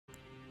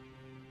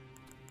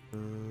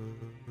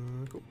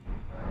Cool.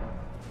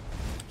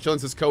 Chillin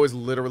says Cohh is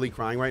literally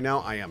crying right now.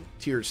 I am.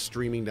 Tears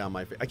streaming down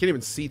my face. I can't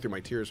even see through my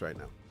tears right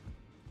now.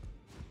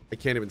 I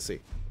can't even see.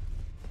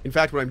 In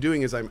fact, what I'm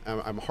doing is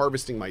I'm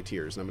harvesting my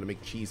tears, and I'm going to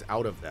make cheese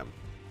out of them.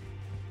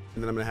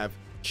 And then I'm going to have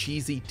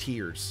cheesy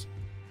tears.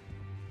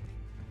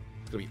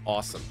 It's going to be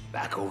awesome.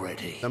 Back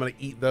already. I'm going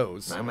to eat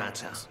those. No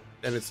matter.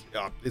 And it's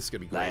going to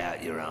be great. Lay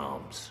out your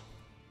arms.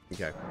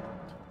 Okay.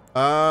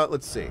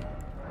 Let's see.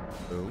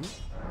 Boom. Boom. Boom.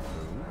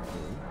 Boom.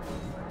 Boom. Boom.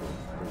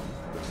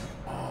 Boom.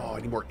 Oh,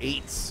 I need more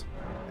 8s.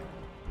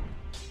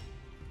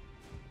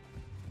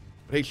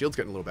 But hey, shield's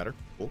getting a little better.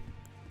 Cool.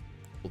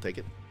 We'll take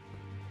it.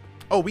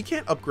 Oh, we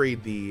can't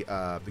upgrade the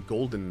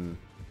golden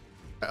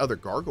other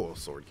gargoyle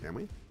sword, can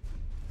we?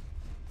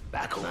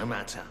 Back no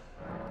matter.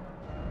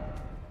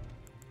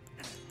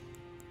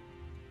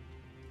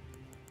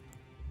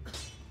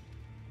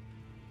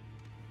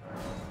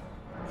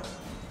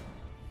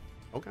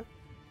 Okay.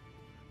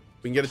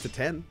 We can get it to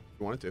 10 if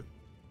we wanted to.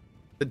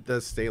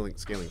 The scaling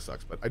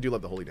sucks, but I do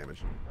love the holy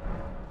damage.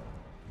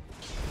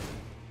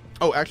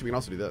 Oh, actually, we can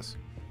also do this.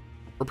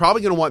 We're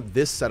probably going to want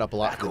this set up a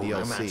lot for the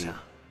DLC. No,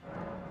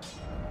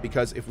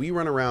 because if we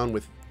run around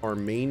with our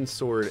main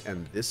sword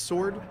and this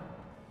sword,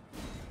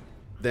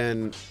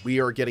 then we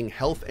are getting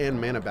health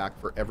and mana back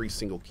for every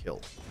single kill,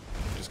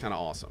 which is kind of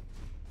awesome.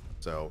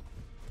 So,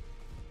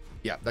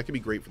 yeah, that could be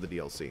great for the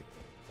DLC.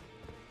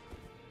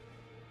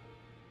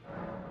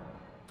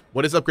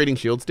 What does upgrading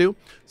shields do?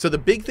 So the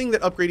big thing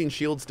that upgrading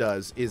shields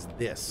does is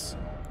this.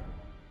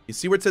 You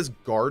see where it says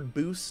guard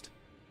boost?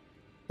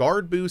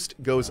 Guard boost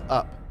goes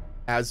up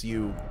as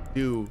you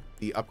do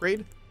the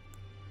upgrade.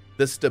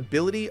 The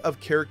stability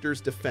of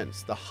character's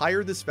defense. The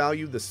higher this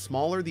value, the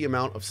smaller the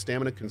amount of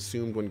stamina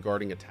consumed when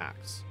guarding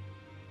attacks.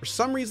 For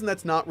some reason,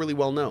 that's not really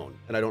well known,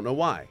 and I don't know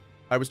why.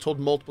 I was told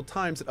multiple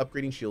times that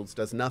upgrading shields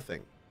does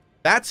nothing.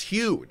 That's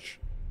huge.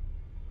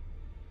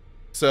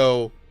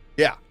 So,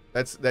 yeah,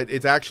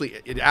 it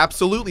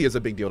absolutely is a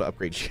big deal to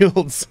upgrade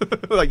shields.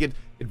 Like it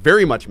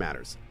very much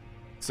matters.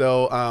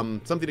 So,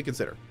 something to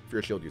consider if you're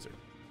a shield user.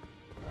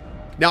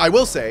 Now, I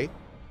will say,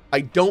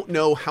 I don't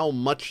know how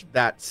much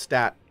that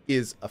stat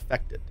is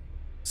affected.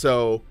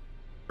 So,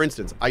 for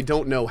instance, I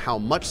don't know how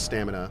much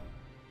stamina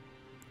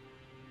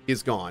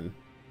is gone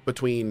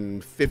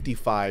between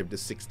 55 to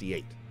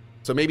 68.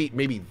 So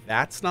maybe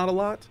that's not a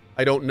lot.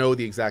 I don't know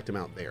the exact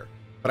amount there.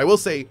 But I will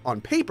say, on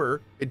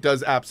paper, it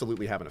does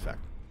absolutely have an effect.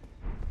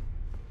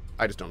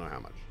 I just don't know how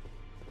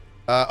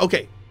much.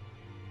 Okay.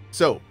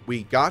 So,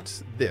 we got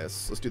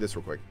this. Let's do this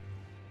real quick.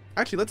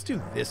 Actually, let's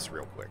do this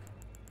real quick.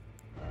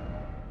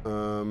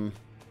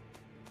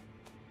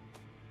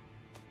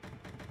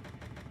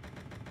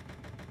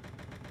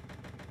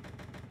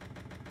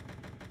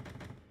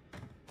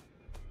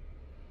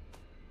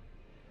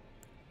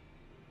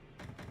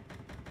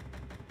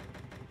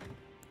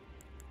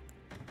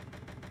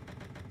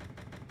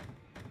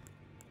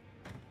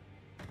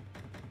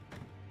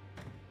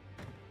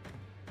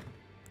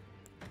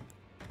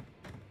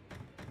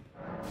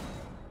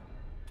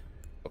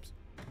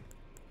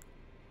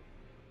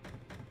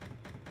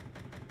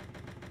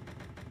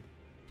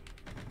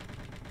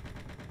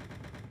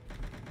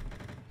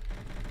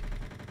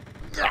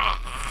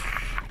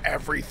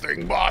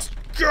 Everything must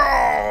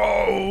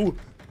go.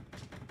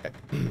 Okay.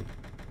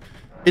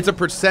 It's a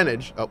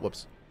percentage. Oh,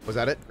 whoops. Was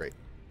that it? Great.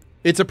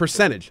 It's a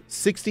percentage.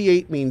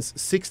 68 means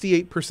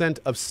 68%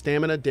 of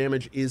stamina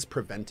damage is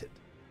prevented.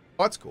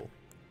 Oh, that's cool.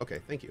 Okay,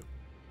 thank you.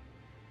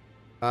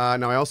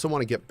 Now I also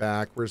want to get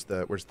back. Where's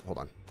the, hold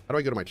on. How do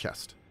I go to my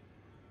chest?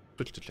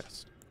 Switch to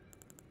chest.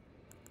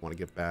 Want to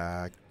get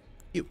back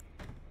you.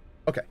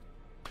 Okay.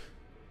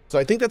 So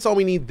I think that's all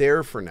we need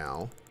there for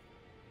now.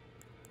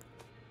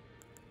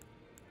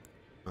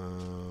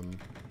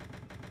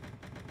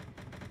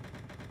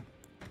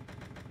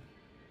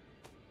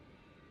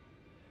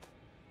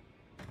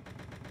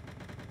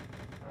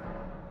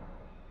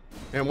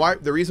 And why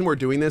the reason we're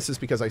doing this is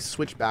because I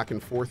switch back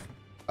and forth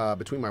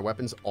between my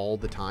weapons all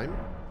the time,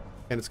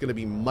 and it's going to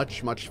be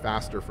much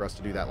faster for us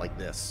to do that like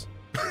this.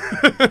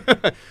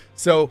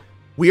 So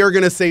we are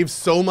going to save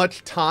so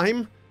much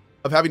time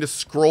of having to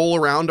scroll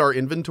around our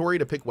inventory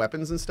to pick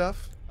weapons and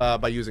stuff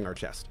by using our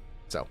chest.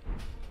 So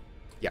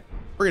yeah,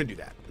 we're going to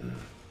do that.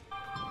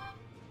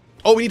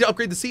 Oh, we need to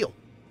upgrade the seal.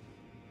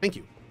 Thank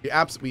you. We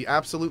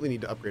absolutely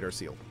need to upgrade our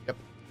seal. Yep.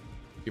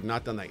 We've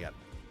not done that yet.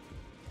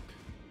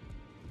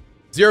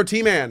 Zero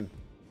T-Man.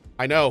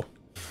 I know.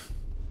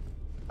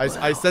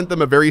 I sent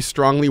them a very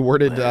strongly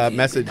worded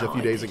message a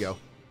few days ago,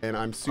 and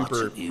I'm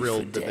super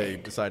thrilled that they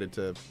decided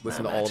to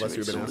listen to all of us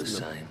who've been asking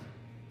them.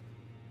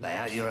 Lay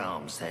out your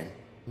arms, then.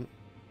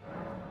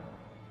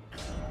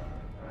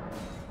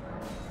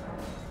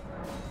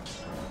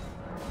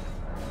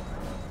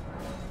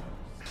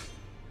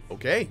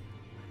 Okay.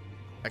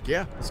 Heck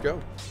yeah, let's go.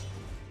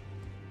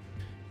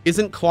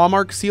 Isn't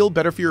Clawmark Seal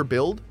better for your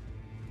build?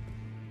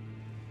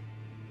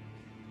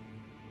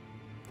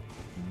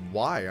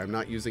 Why? I'm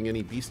not using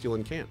any bestial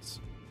incants.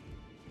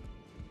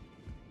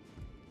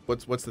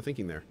 What's the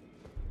thinking there?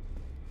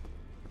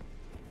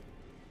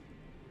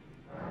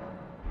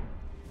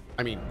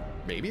 I mean,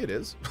 maybe it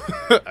is.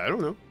 I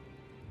don't know.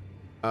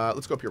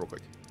 Let's go up here real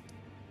quick.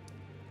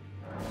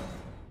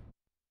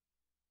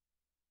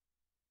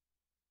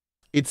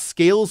 It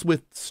scales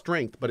with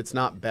strength, but it's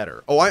not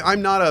better. Oh,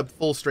 I'm not a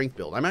full strength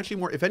build. I'm actually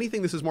more, if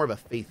anything, this is more of a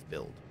faith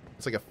build.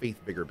 It's like a faith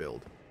bigger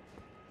build.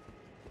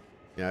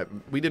 Yeah,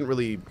 we didn't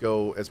really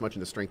go as much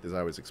into strength as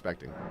I was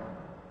expecting.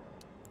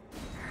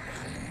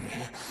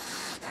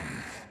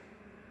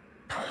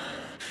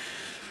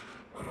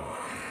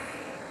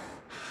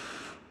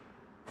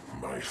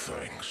 My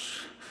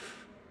thanks,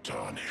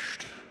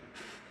 tarnished.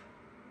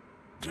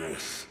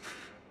 Death,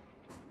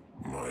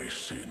 my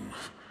sin,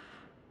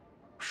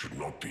 should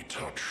not be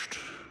touched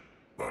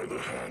by the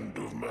hand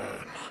of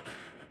man.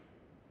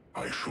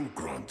 I shall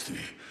grant thee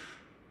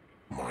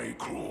my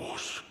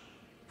claws.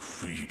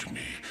 Feed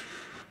me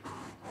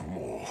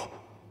more.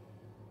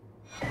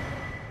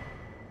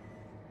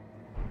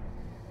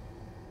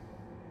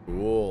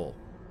 Cool.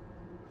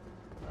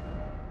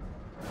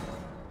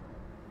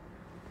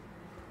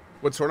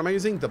 What sword am I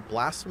using? The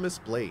Blasphemous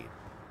Blade.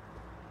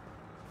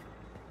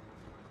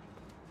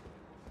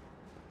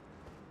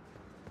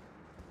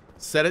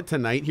 Set it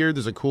tonight here.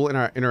 There's a cool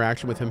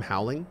interaction with him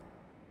howling.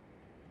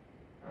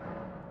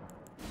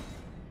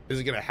 Is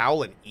he going to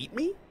howl and eat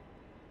me?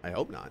 I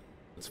hope not.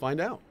 Let's find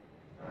out.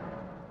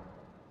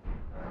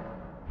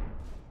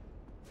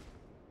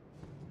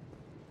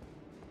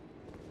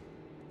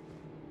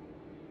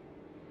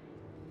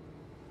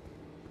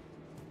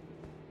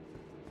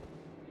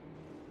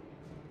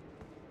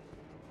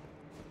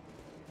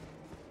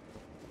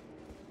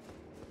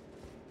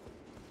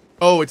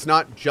 Oh, it's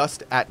not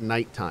just at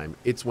nighttime.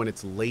 It's when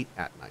it's late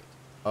at night.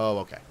 Oh,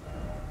 okay.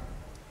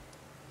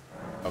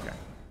 Okay.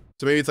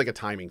 So maybe it's like a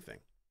timing thing.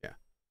 Yeah.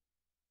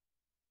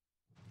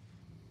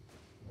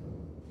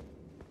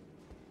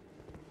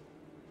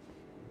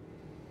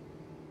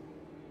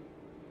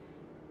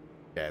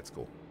 Yeah, it's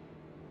cool.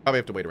 Probably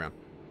have to wait around.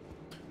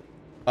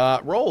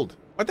 Rolled.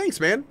 Oh,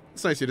 thanks, man.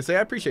 It's nice of you to say. I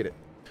appreciate it.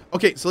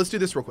 Okay, so let's do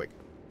this real quick.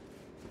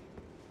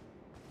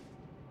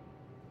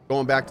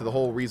 Going back to the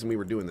whole reason we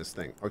were doing this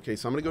thing. Okay,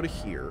 so I'm going to go to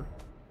here,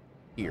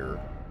 here,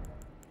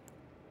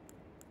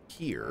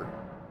 here.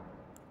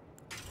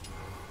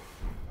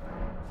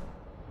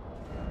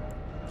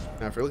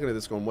 Now, if you're looking at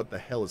this going, what the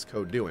hell is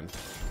Cohh doing?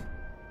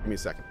 Give me a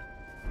second.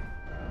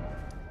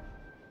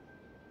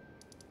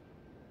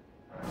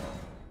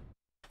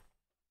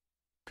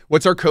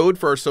 What's our code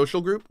for our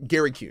social group?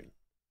 GaryCun.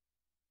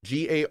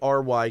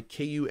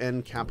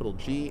 GaryKun capital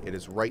G. It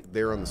is right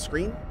there on the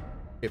screen.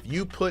 If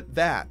you put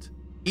that,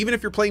 even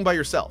if you're playing by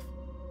yourself,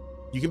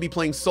 you can be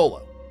playing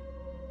solo.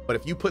 But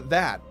if you put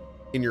that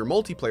in your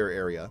multiplayer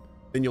area,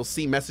 then you'll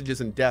see messages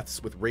and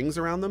deaths with rings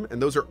around them.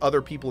 And those are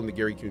other people in the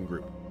GaryCun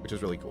group, which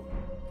is really cool.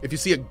 If you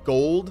see a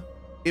gold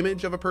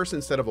image of a person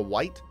instead of a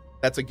white,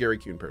 that's a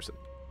GaryCun person.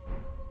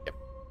 Yep.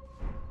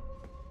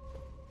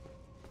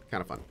 Kind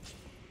of fun.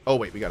 Oh,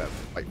 wait, we got to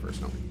fight first,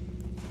 don't we?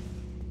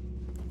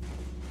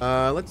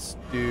 Let's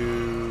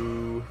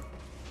do...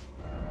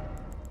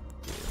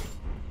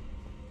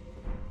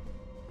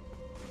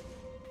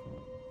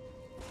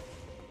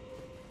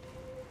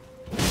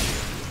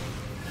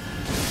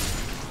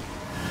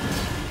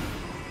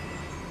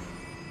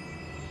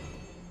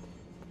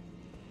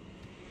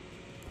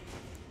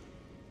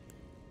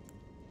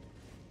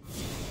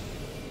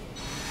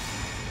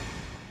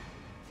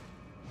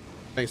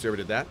 Thanks, whoever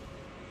did that.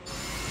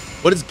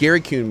 What does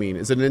GaryCun mean?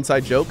 Is it an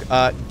inside joke?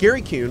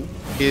 GaryCun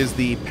is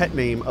the pet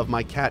name of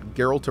my cat,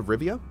 Geralt of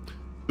Rivia,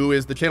 who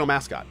is the channel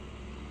mascot.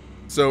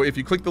 So if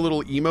you click the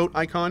little emote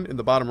icon in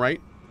the bottom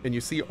right, and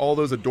you see all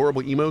those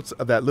adorable emotes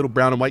of that little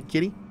brown and white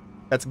kitty,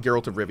 that's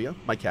Geralt of Rivia,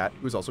 my cat,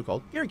 who's also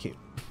called GaryCun.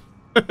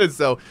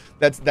 So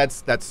that's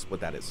what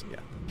that is. Yeah.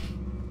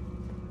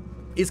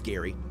 Is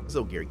Gary.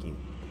 So GaryCun.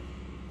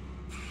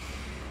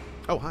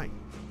 Oh, hi.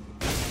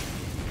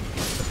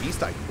 The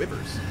beast eye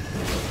quivers.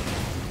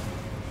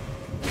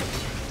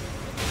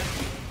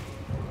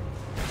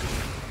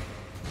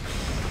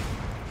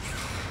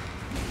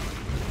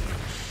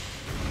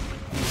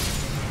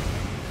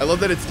 I love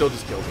that it still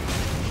just kills him.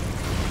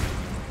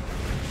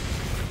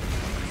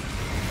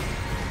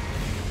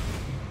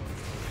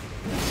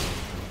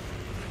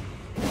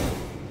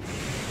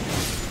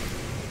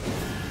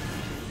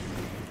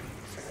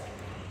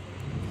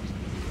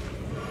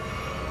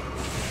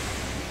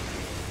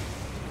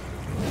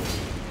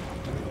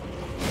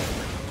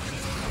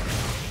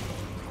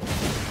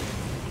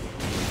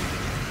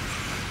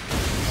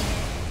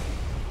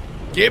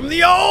 Give him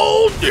the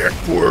old dick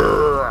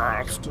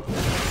blast.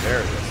 There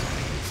it is.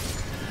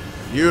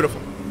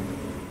 Beautiful.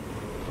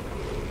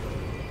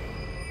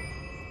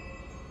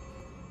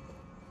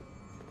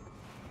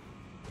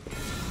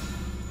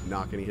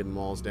 Knock any hidden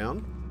walls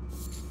down.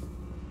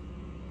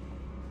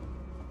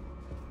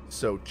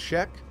 So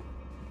check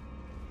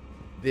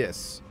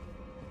this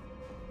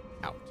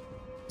out.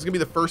 This is gonna be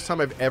the first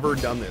time I've ever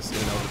done this in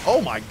an Elden.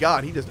 Oh my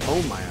god, he just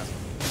owned my ass.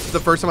 This is the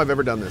first time I've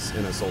ever done this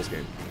in a Souls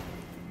game.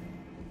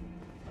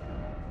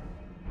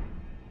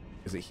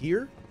 Is it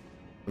here?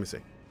 Let me see.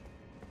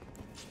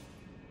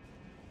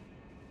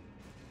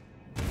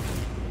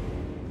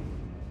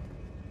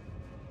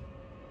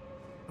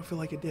 I feel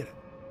like it did it.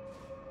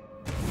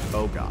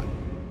 Oh, God.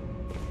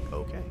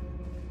 Okay.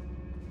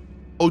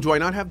 Oh, do I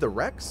not have the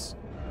Rex?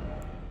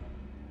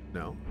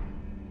 No.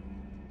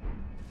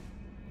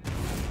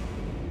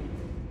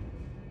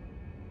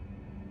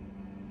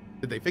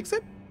 Did they fix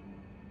it?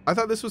 I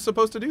thought this was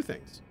supposed to do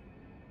things.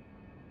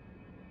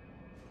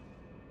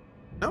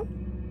 No?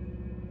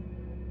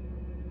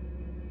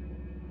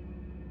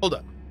 Hold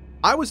up.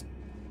 I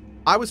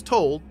was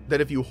told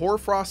that if you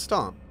Hoarfrost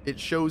Stomp, it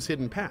shows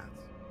hidden paths.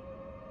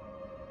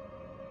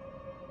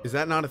 Is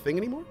that not a thing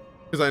anymore?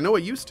 Because I know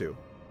it used to.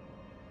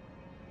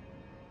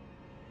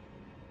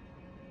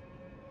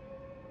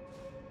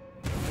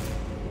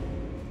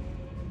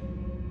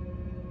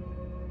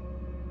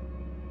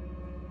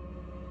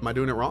 Am I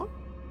doing it wrong?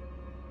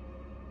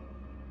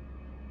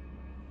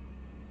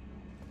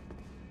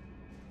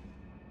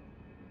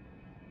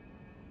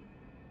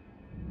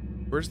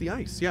 Where's the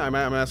ice? Yeah, I'm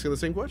asking the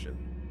same question.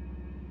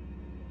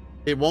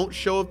 It won't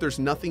show if there's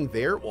nothing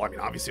there. Well, I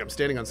mean, obviously I'm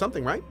standing on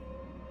something, right?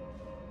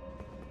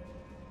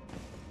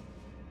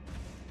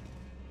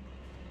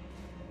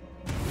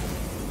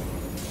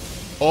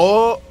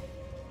 Oh!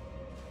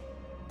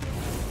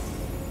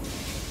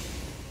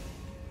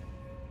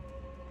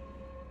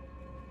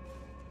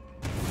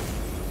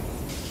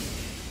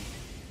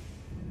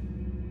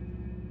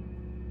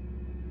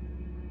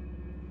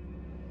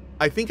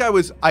 I think I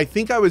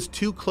was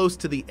too close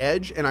to the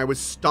edge and I was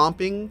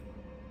stomping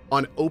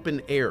on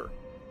open air,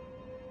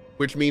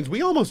 which means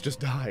we almost just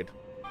died.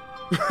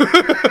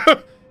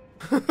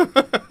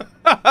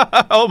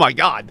 Oh my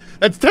God,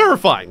 that's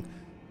terrifying.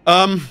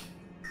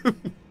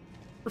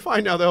 We're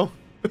fine now though.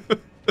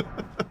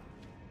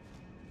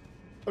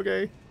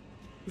 Okay,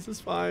 this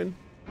is fine.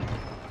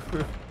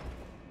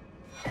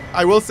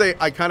 I will say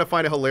I kind of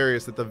find it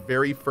hilarious that the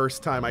very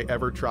first time I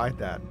ever tried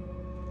that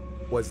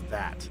was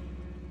that.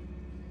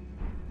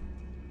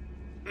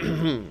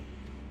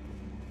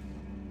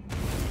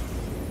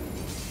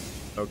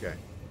 Okay.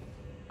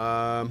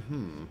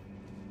 I'm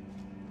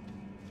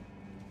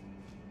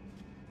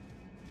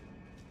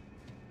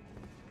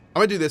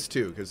gonna do this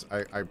too, because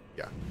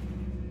yeah.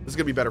 This is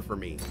gonna be better for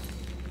me.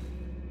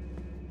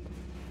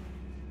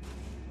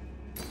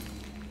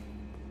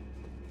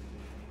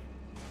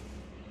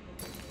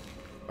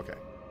 Okay.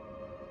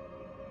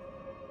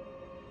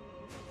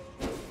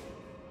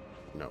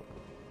 No.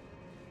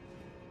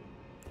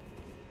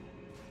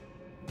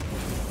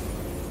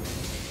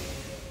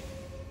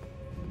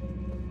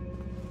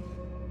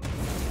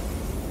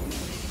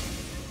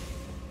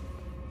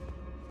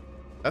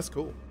 That's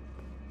cool.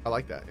 I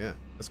like that. Yeah,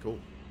 that's cool.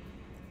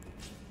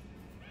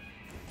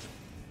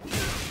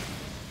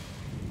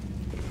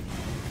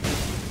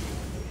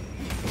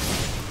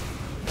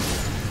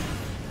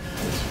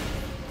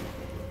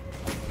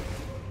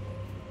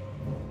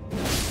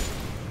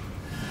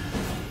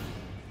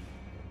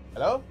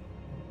 Hello?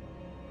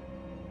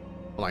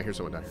 Hold on, I hear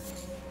someone down here.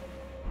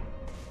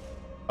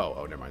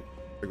 Oh, never mind.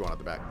 They're going out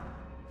the back.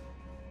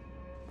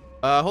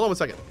 Hold on one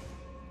second.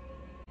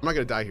 I'm not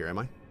gonna die here, am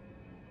I?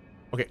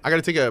 Okay, I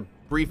gotta take a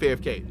brief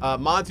AFK.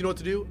 Mods, you know what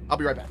to do? I'll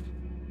be right back.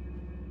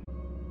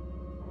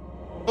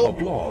 Oh.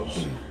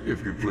 Applause,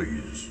 if you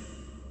please.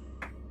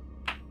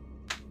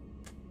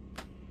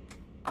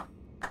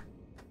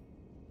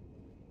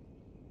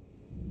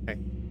 Okay.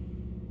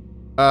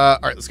 All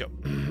right, let's go.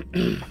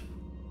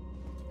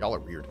 Y'all are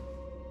weird.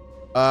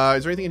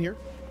 Is there anything in here?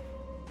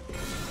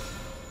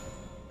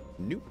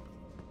 Nope.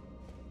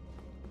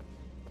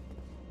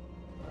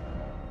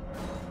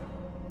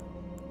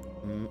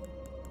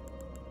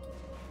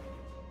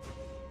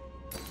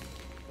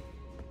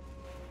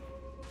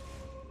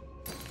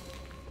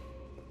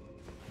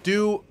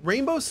 Do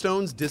rainbow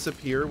stones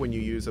disappear when you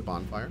use a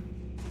bonfire?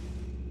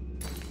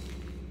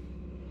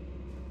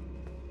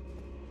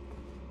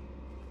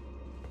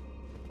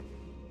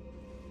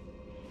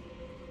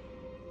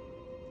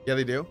 Yeah,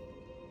 they do.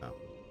 Oh.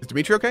 Is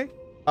Dimitri okay?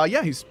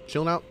 Yeah, he's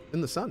chilling out in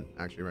the sun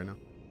actually right now.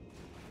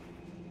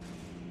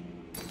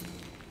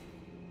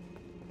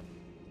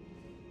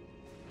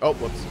 Oh,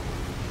 whoops.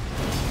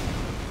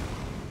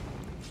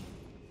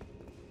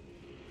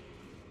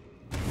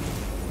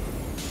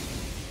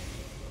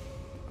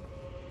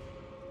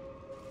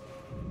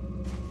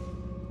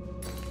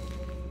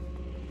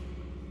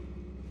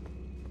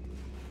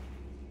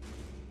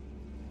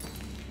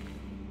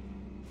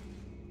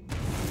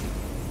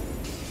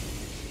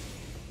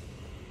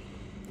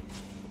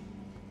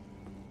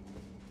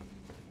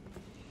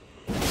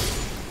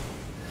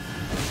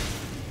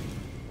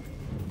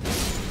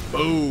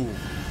 Boom.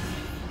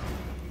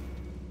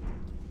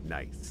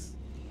 Nice.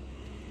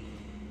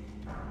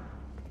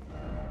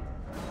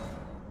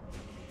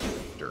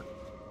 Dirt.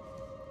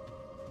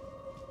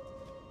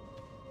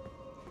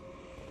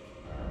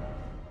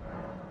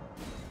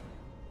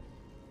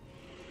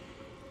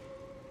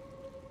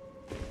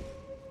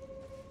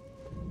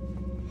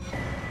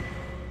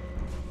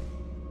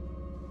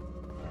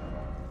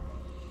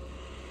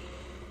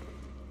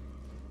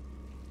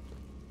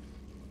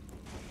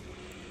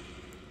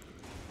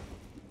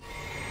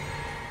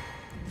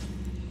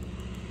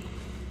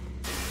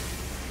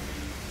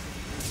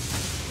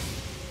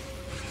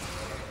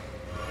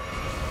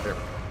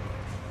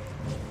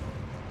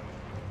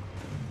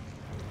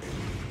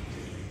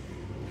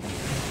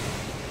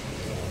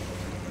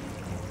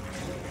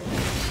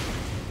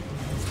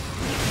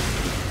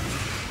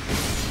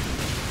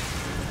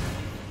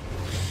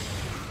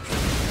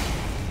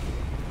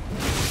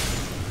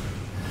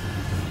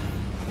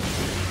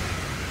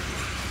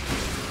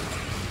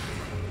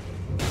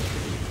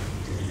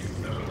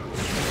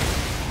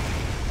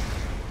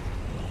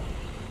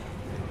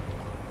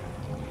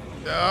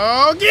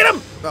 Oh, get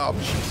him! Oh,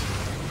 jeez.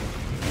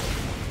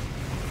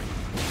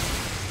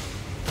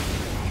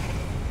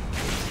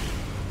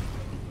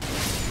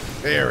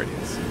 There it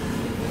is.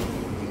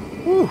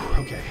 Whew,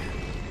 okay.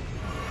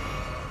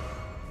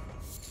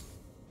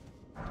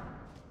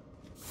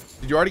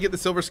 Did you already get the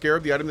Silver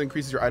Scarab, the item that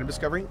increases your item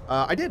discovery?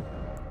 I did.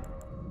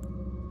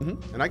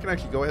 And I can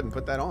actually go ahead and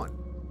put that on.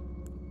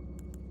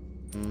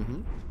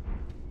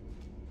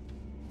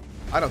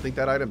 I don't think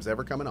that item's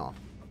ever coming off.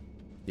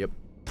 Yep.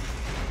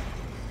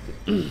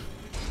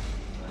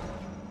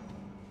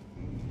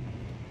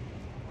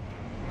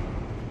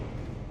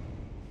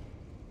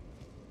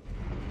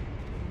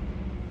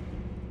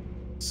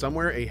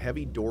 Somewhere a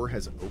heavy door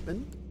has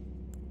opened?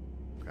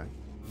 Okay.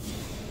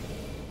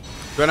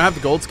 Do I not have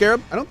the gold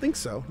scarab? I don't think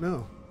so,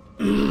 no.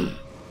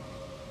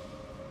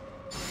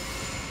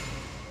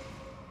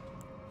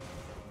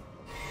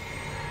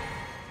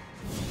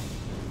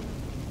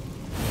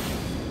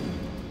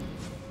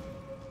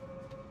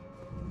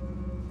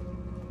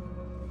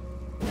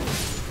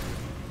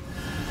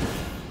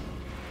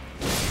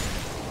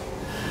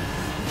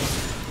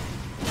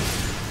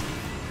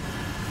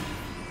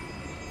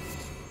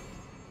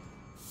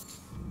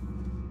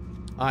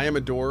 I am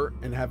a door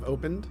and have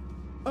opened.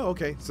 Oh,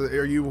 okay. So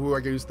are you who I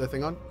can use the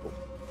thing on? Cool.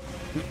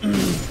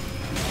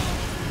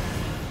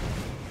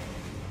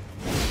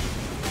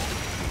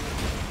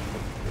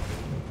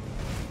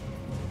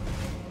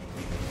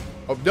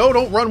 Oh, no,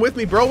 don't run with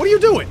me, bro. What are you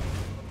doing?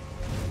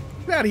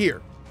 Get out of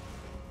here.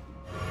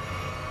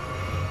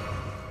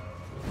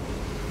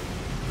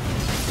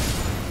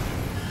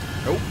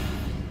 Nope.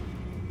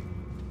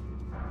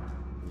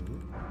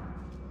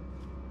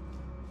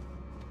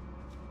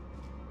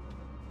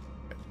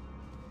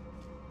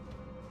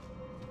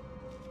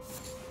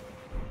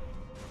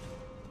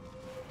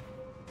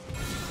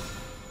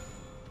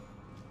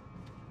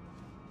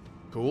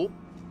 Cool.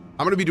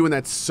 I'm going to be doing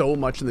that so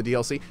much in the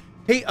DLC.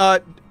 Hey,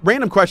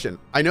 random question.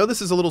 I know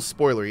this is a little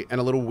spoilery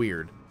and a little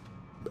weird,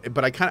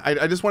 but I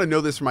just want to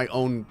know this for my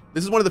own.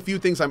 This is one of the few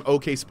things I'm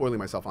okay spoiling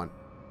myself on.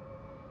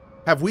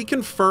 Have we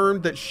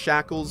confirmed that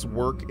shackles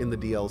work in the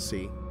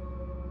DLC?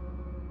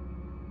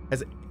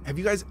 Have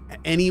you guys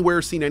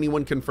anywhere seen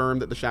anyone confirm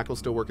that the shackles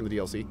still work in the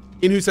DLC?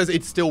 In who says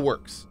it still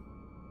works?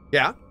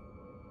 Yeah?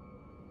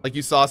 Like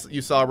you saw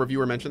a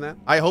reviewer mention that?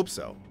 I hope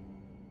so.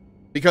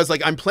 Because,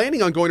 like, I'm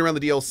planning on going around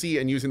the DLC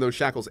and using those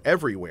shackles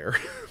everywhere,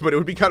 but it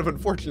would be kind of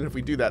unfortunate if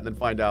we do that and then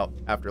find out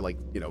after, like,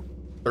 you know,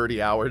 30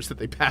 hours that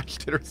they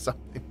patched it or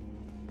something.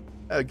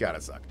 That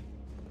gotta suck.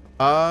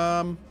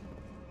 I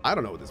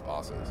don't know what this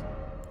boss is.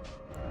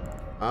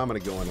 I'm gonna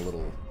go in a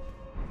little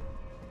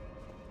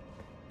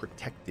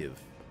protective.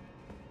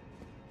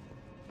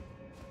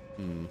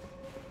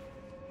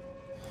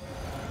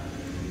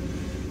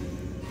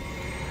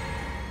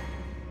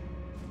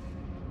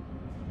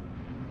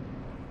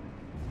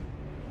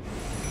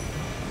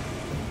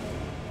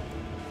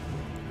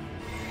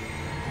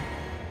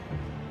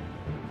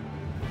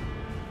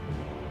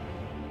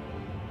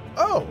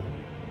 Oh.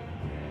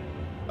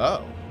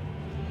 Oh.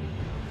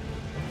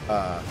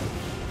 Huh.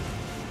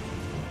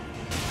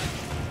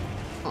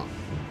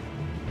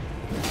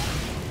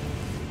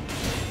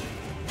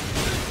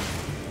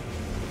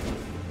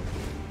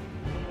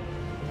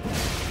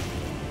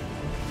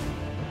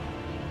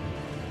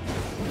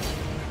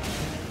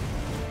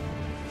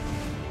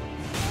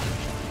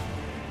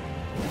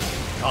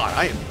 God,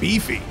 I am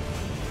beefy.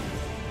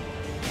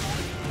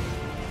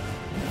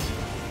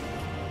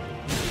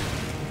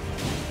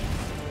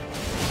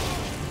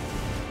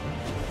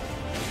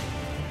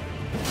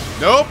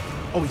 Nope.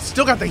 Oh, he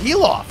still got the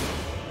heal off.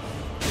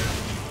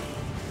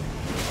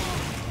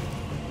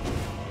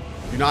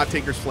 Do not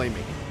Taker's flame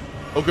me.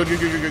 Oh, good, good,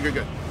 good, good, good, good,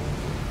 good.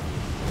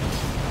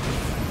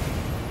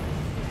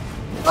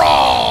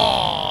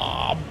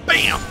 Raw!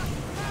 Bam!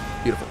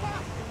 Beautiful.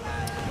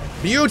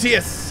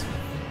 Beauteous.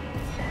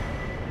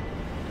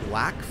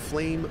 Black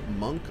Flame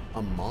Monk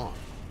Amon.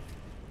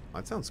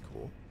 That sounds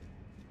cool.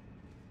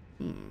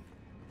 Do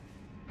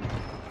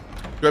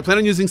I plan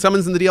on using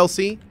summons in the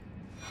DLC?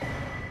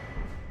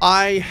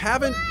 I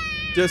haven't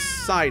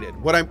decided.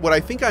 What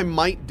I think I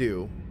might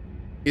do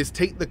is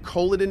take the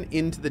Paladin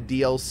into the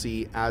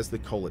DLC as the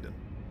Paladin.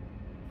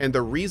 And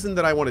the reason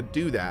that I want to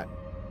do that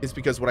is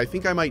because what I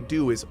think I might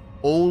do is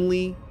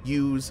only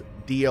use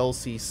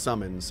DLC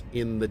summons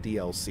in the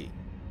DLC.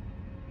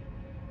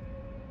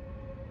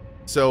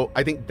 So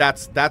I think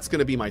that's going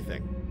to be my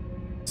thing.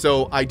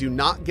 So I do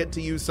not get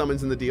to use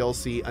summons in the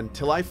DLC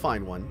until I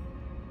find one,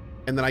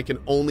 and then I can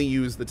only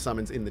use the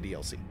summons in the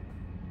DLC.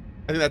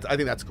 I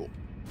think that's cool.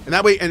 And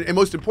that way, and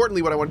most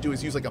importantly, what I want to do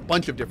is use like a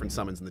bunch of different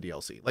summons in the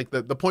DLC. Like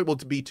the point will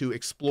be to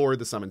explore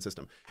the summon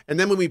system. And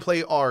then when we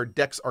play our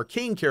Dex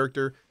Arcane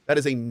character, that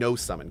is a no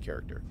summon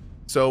character.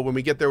 So when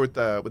we get there with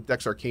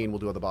Dex Arcane, we'll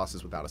do other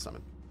bosses without a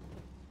summon.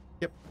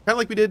 Yep, kind of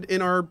like we did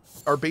in our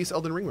base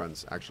Elden Ring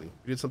runs. Actually,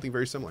 we did something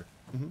very similar.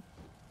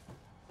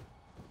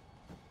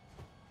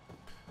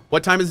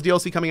 What time is the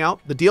DLC coming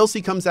out? The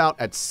DLC comes out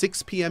at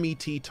 6 p.m.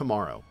 ET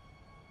tomorrow.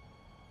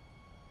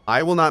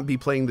 I will not be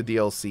playing the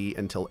DLC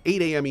until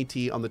 8 a.m. ET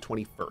on the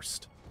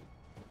 21st.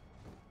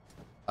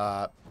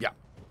 Yeah,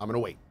 I'm going to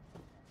wait.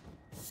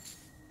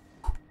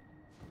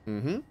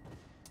 And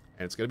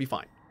it's going to be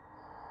fine.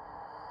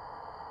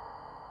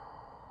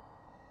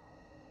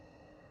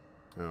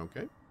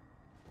 Okay.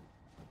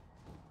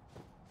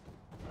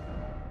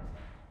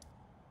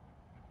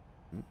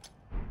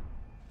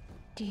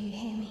 Do you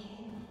hear me?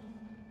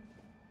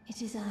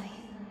 It is I,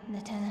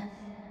 Lieutenant.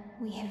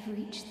 We have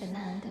reached the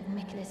land of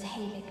Mikla's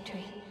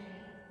Erdtree,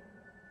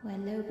 where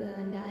Lobo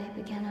and I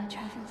began our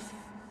travels.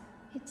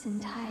 It's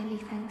entirely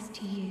thanks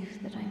to you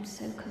that I'm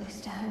so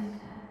close to home.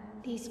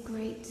 These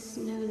great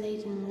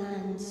snow-laden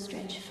lands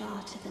stretch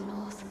far to the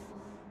north,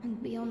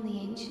 and beyond the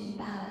ancient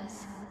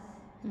bowers,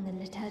 in the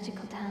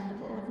liturgical town of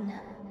Ordina,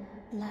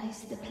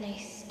 lies the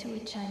place to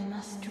which I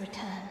must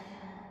return.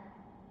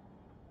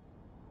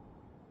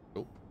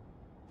 Oh.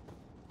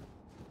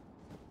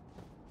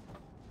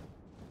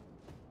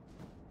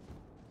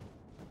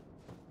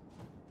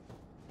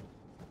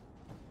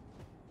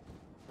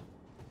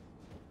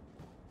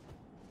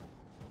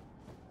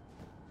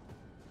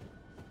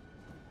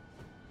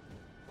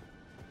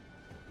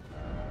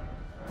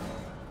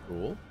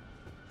 Cool.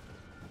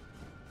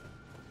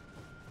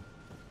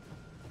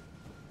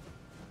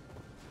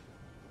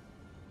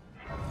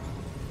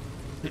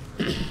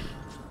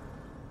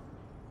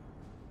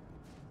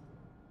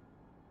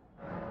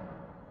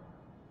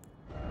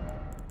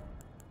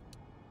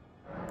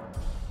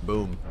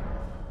 Boom.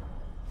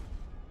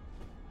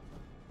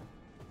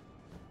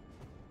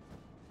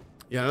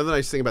 Yeah, another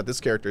nice thing about this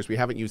character is we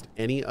haven't used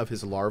any of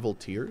his larval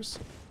tears.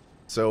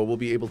 So we'll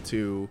be able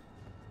to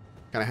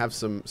kind of have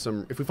some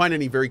if we find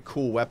any very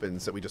cool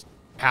weapons that we just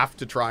have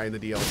to try in the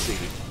DLC.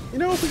 You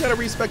know, if we got to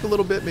respec a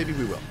little bit, maybe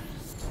we will.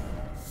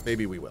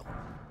 Maybe we will.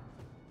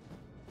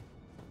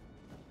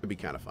 It'd be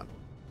kind of fun.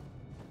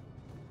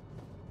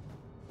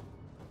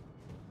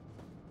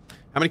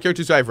 How many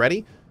characters do I have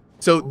ready?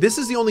 So this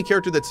is the only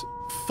character that's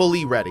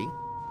fully ready.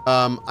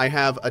 I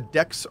have a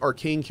Dex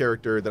Arcane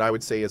character that I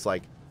would say is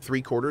like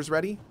 3/4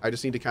 ready. I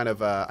just need to kind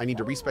of, I need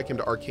to respec him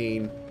to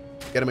Arcane,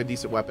 get him a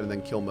decent weapon, and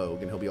then kill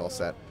Moog, and he'll be all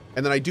set.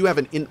 And then I do have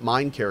an Int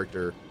Mine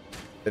character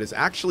that is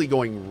actually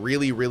going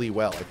really, really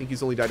well. I think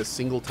he's only died a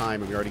single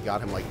time, and we already got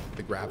him like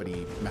the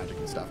gravity magic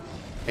and stuff.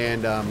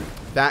 And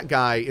that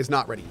guy is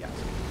not ready yet.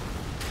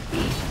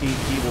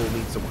 He will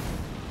need some work.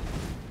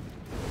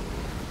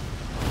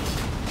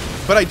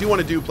 But I do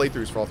want to do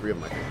playthroughs for all three of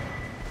them, I think.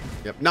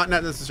 Yep, not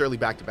necessarily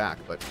back to back,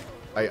 but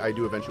I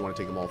do eventually want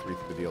to take them all three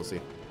through the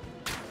DLC.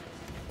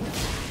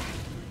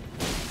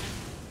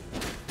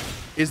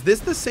 Is this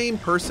the same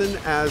person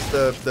as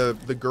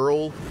the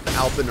girl, the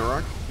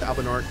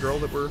Albinauric girl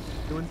that we're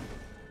doing?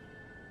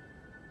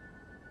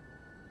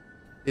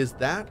 Is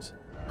that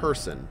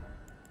person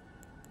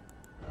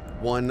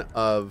one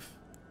of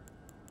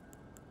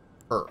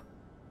her?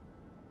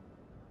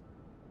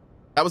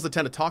 That was the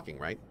 10 of talking,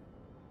 right?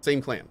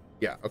 Same clan.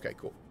 Yeah, okay,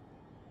 cool.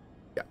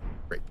 Yeah,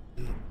 great.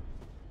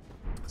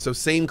 So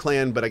same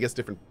clan, but I guess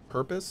different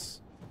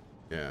purpose?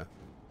 Yeah.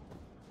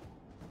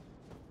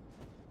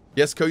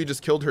 Yes, Cohh, you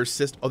just killed her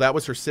sister. Oh, that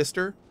was her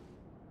sister?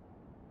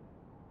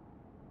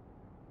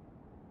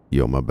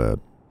 Yo, my bad.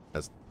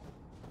 That's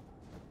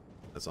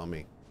on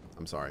me.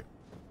 I'm sorry.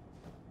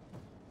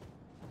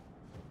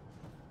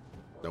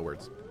 No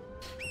words.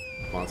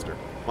 Monster.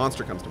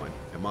 Monster comes to mind.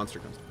 Yeah, monster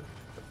comes to mind.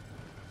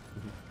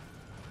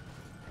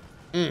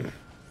 Mm.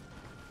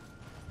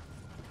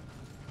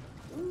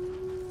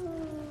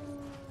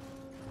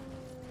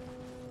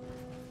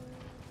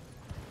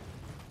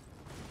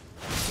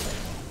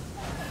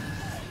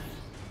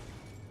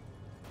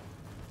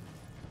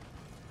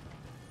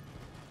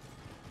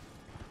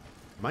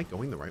 Am I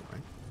going the right way?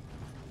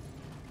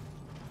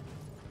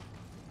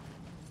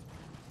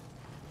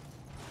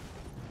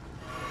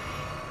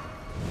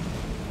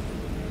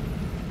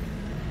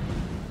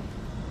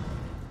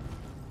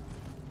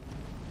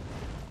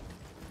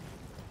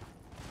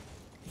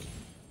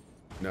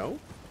 No?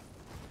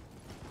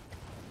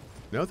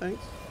 No,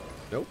 thanks.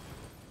 Nope.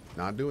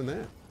 Not doing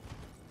that.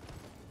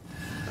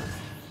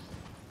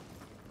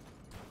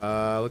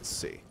 Let's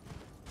see.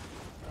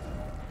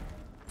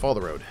 Follow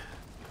the road.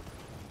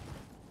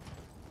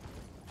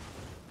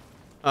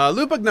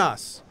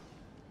 Lupagnas.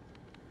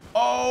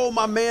 Oh,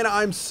 my man,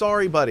 I'm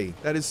sorry, buddy.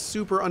 That is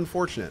super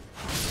unfortunate.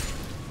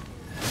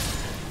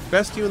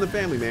 Best to you and the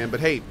family, man. But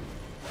hey,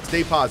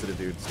 stay positive,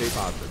 dude. Stay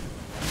positive.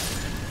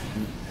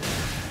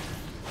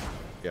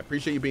 Yeah,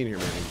 appreciate you being here,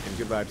 man. And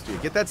good vibes to you.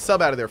 Get that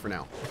sub out of there for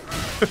now.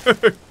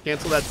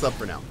 Cancel that sub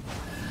for now.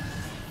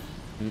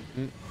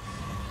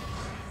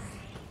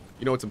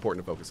 You know what's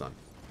important to focus on.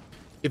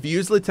 If you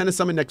use Lieutenant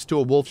Summon next to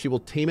a wolf, she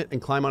will tame it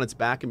and climb on its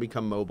back and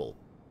become mobile.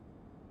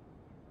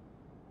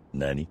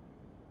 Nani?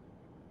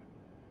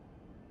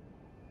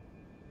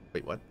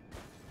 Wait, what?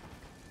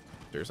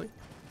 Seriously?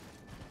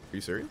 Are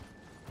you serious?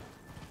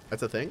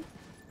 That's a thing?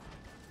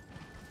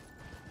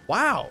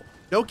 Wow.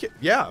 No kid.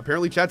 Yeah,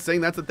 apparently chat's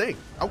saying that's a thing.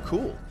 How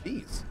cool.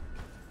 Jeez.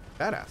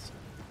 Badass.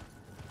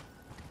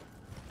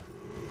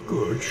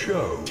 Good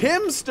show.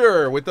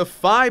 Timster with the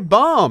 5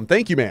 bomb.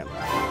 Thank you, man.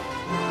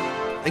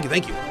 Thank you,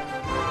 thank you.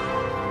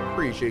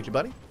 Appreciate you,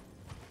 buddy.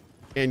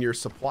 And your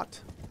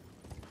support.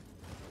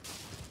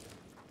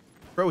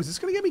 Bro, is this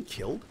going to get me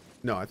killed?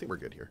 No, I think we're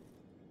good here.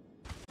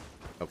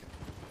 Okay.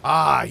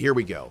 Ah, here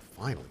we go.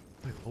 Finally.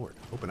 My lord.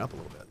 Open up a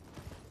little bit.